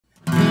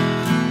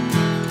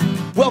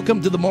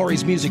Welcome to the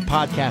Maury's Music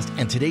Podcast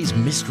and today's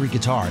Mystery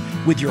Guitar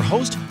with your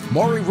host,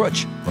 Maury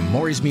from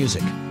Maury's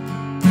Music.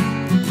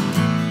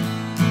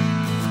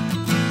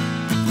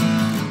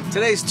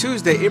 Today's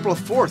Tuesday, April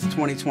 4th,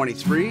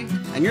 2023,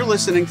 and you're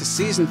listening to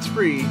Season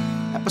 3,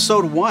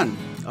 Episode 1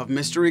 of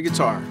Mystery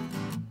Guitar.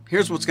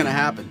 Here's what's going to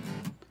happen.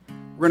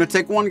 We're going to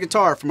take one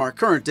guitar from our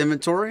current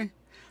inventory,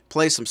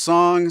 play some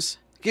songs,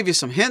 give you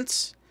some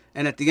hints,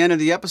 and at the end of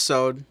the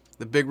episode,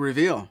 the big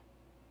reveal.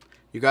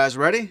 You guys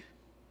ready?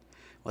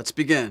 Let's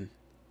begin.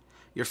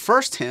 Your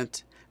first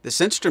hint,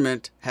 this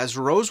instrument has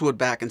rosewood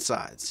back and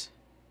sides.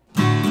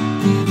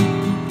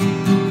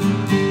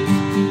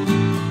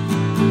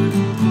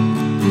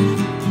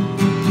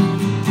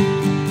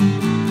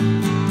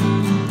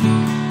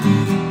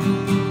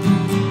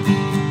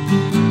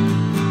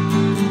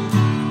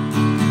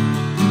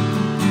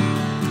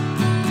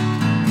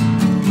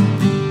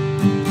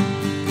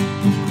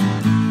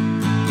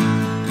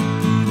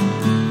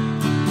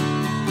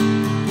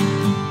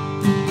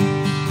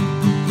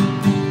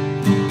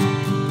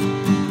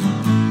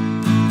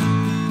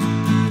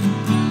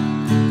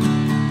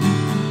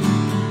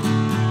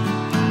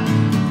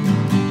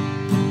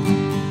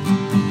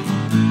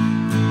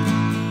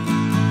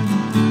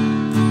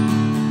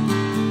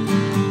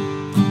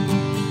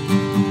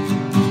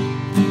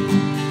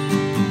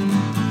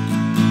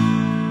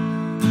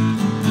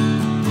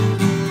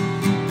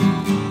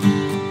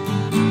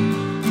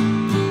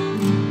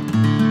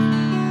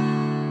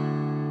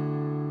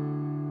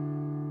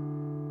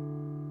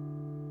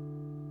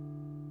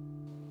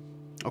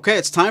 Okay,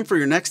 it's time for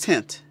your next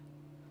hint.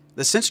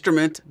 This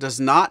instrument does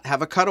not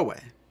have a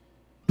cutaway.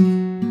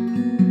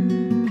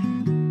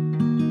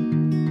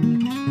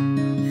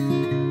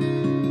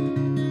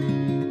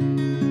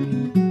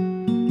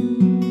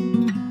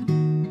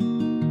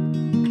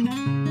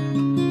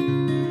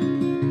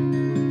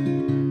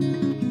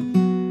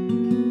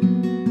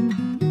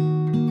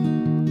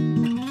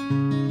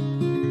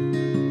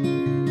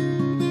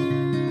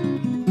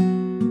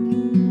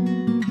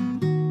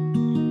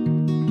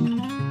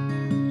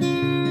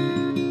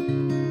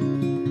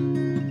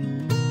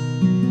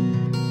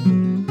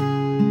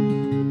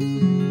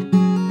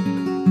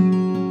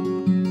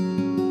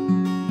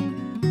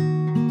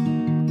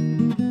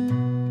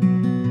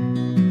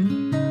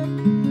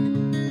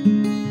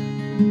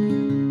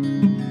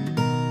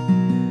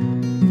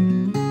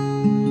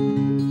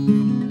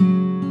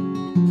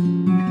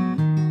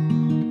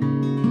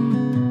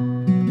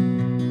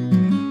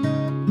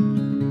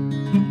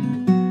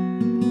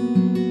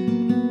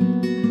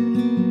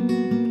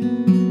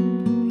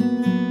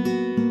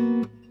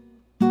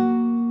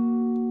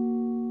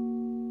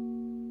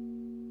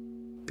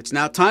 It's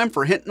now time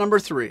for hint number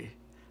 3.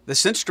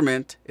 This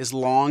instrument is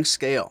long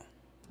scale.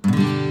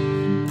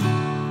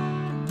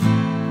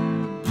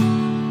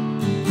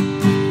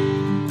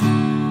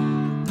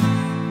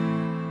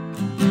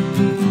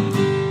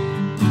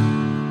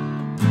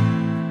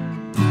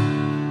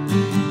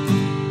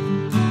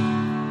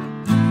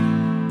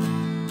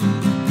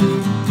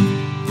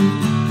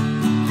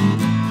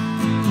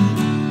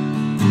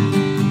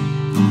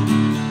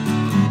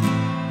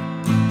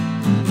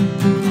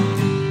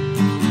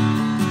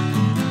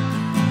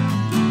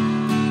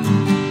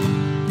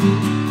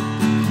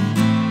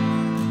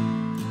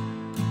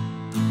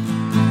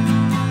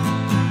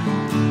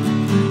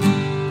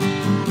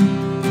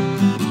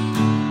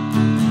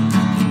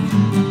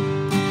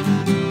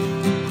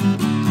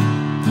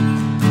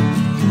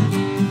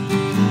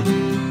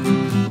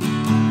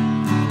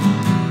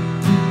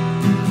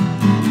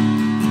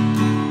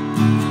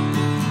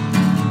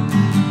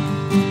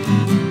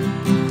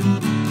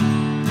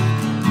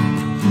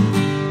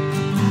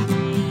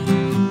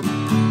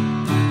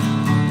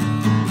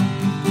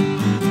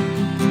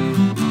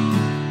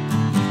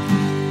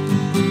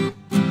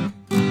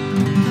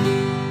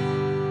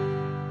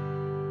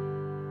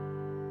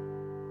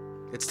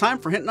 It's time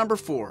for hint number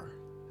 4.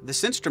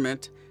 This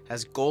instrument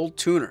has gold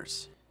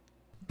tuners.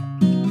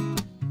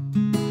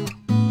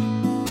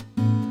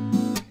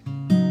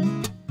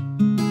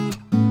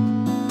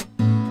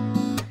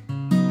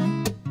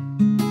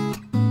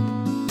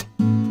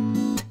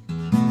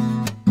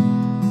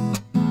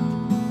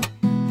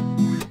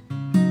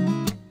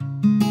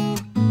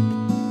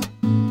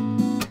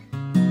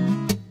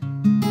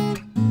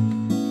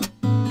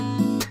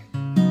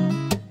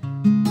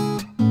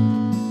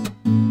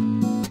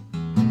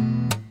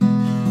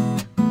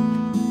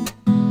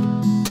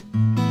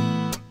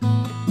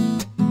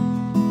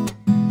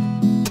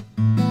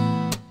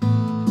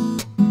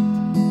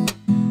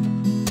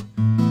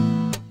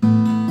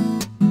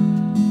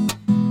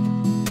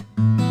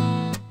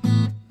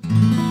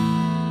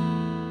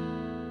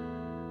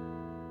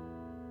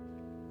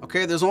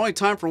 Okay, there's only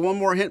time for one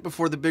more hint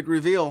before the big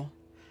reveal.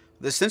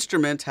 This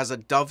instrument has a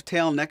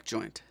dovetail neck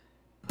joint.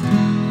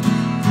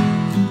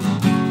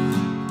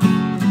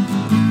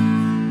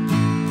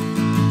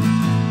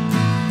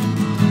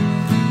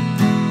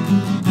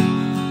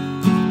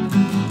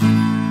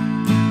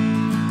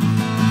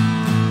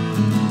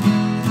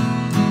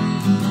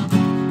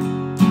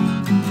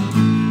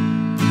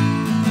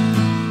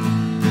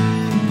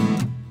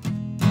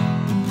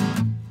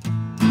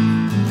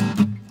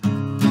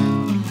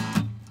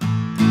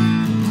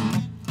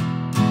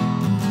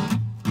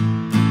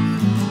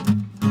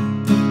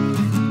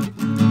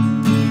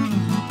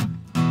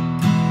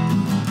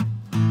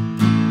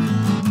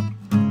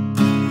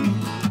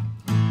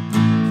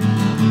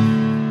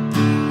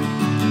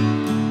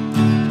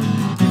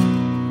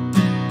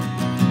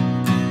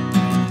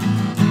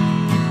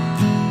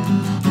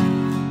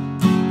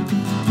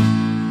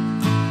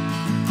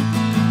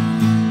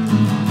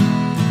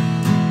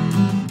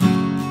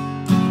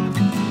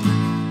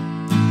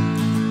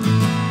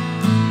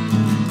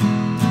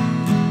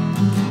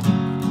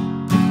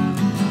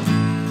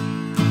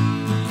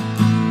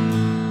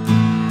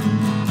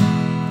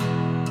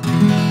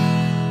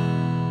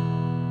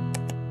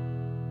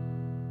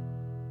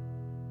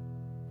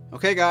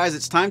 Okay guys,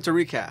 it's time to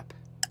recap.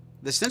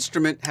 This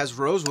instrument has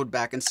rosewood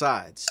back and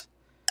sides.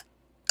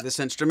 This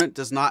instrument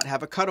does not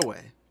have a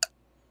cutaway.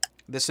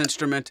 This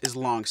instrument is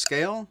long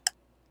scale.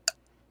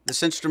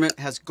 This instrument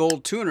has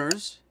gold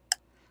tuners.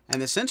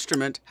 And this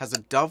instrument has a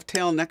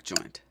dovetail neck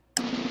joint.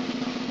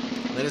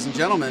 Ladies and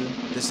gentlemen,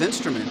 this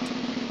instrument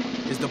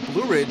is the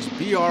Blueridge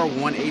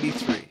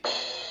BR-183.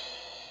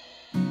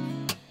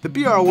 The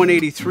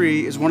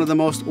BR-183 is one of the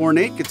most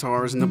ornate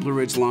guitars in the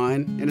Blueridge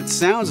line, and it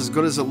sounds as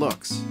good as it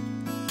looks.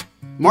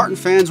 Martin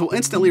fans will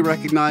instantly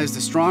recognize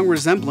the strong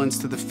resemblance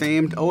to the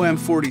famed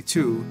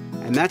OM42,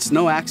 and that's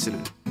no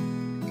accident.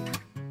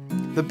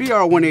 The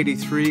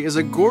BR-183 is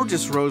a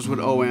gorgeous rosewood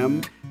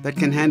OM that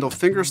can handle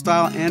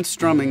fingerstyle and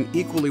strumming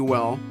equally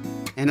well,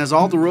 and has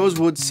all the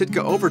rosewood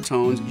Sitka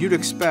overtones you'd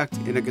expect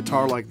in a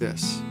guitar like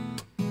this.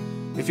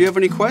 If you have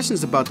any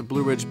questions about the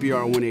Blueridge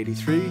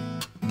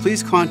BR-183,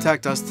 please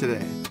contact us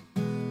today.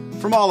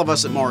 From all of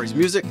us at Maury's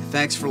Music,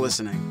 thanks for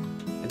listening.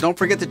 And don't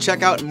forget to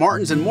check out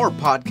Martin's and More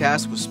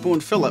podcast with Spoon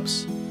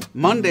Phillips,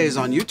 Mondays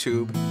on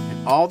YouTube,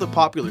 and all the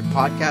popular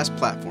podcast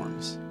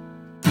platforms.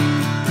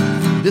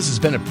 This has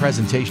been a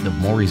presentation of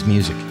Maury's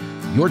Music,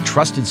 your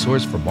trusted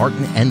source for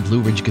Martin and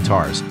Blueridge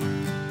guitars.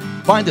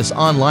 Find us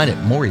online at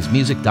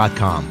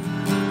maurysmusic.com.